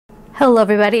Hello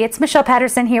everybody, it's Michelle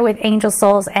Patterson here with Angel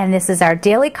Souls, and this is our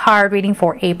daily card reading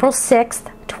for April 6th,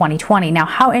 2020. Now,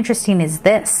 how interesting is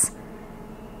this?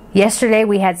 Yesterday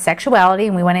we had sexuality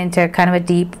and we went into kind of a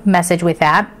deep message with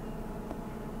that.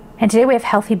 And today we have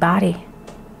healthy body.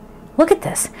 Look at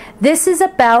this. This is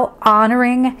about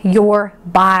honoring your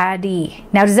body.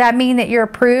 Now, does that mean that you're a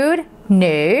prude?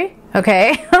 No.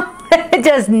 Okay. It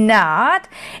does not.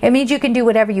 It means you can do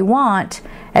whatever you want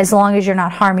as long as you're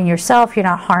not harming yourself, you're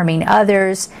not harming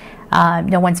others,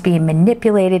 no one's being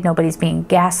manipulated, nobody's being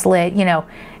gaslit. You know,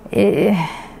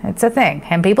 it's a thing.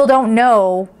 And people don't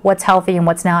know what's healthy and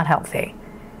what's not healthy.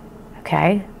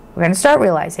 Okay? We're going to start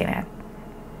realizing it.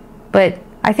 But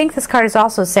I think this card is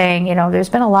also saying, you know, there's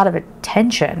been a lot of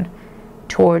attention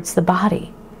towards the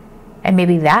body. And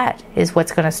maybe that is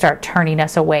what's going to start turning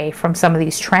us away from some of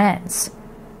these trends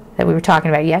that we were talking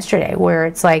about yesterday, where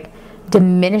it's like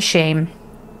diminishing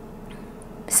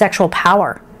sexual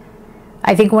power.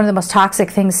 I think one of the most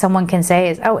toxic things someone can say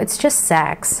is, oh, it's just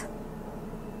sex.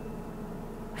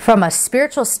 From a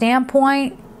spiritual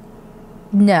standpoint,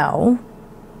 no,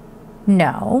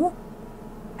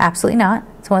 absolutely not.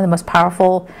 It's one of the most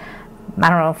powerful, I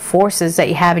don't know, forces that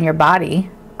you have in your body,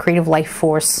 creative life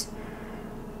force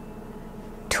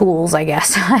tools, I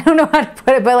guess. I don't know how to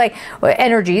put it, but like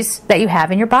energies that you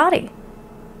have in your body.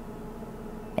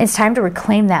 It's time to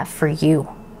reclaim that for you.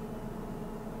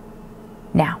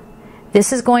 Now,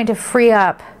 this is going to free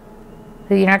up.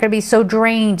 You're not going to be so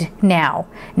drained now.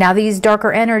 Now these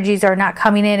darker energies are not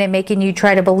coming in and making you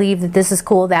try to believe that this is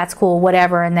cool, that's cool,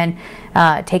 whatever, and then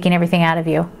taking everything out of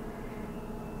you.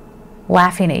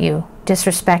 Laughing at you,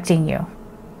 disrespecting you.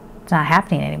 It's not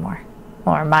happening anymore.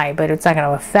 Or it might, but it's not going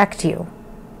to affect you.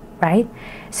 Right?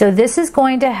 So this is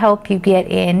going to help you get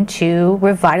into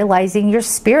revitalizing your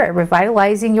spirit,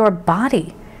 revitalizing your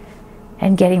body,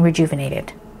 and getting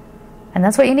rejuvenated. And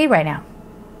that's what you need right now.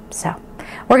 So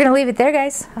we're going to leave it there,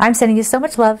 guys. I'm sending you so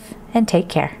much love, and take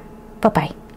care. Bye-bye.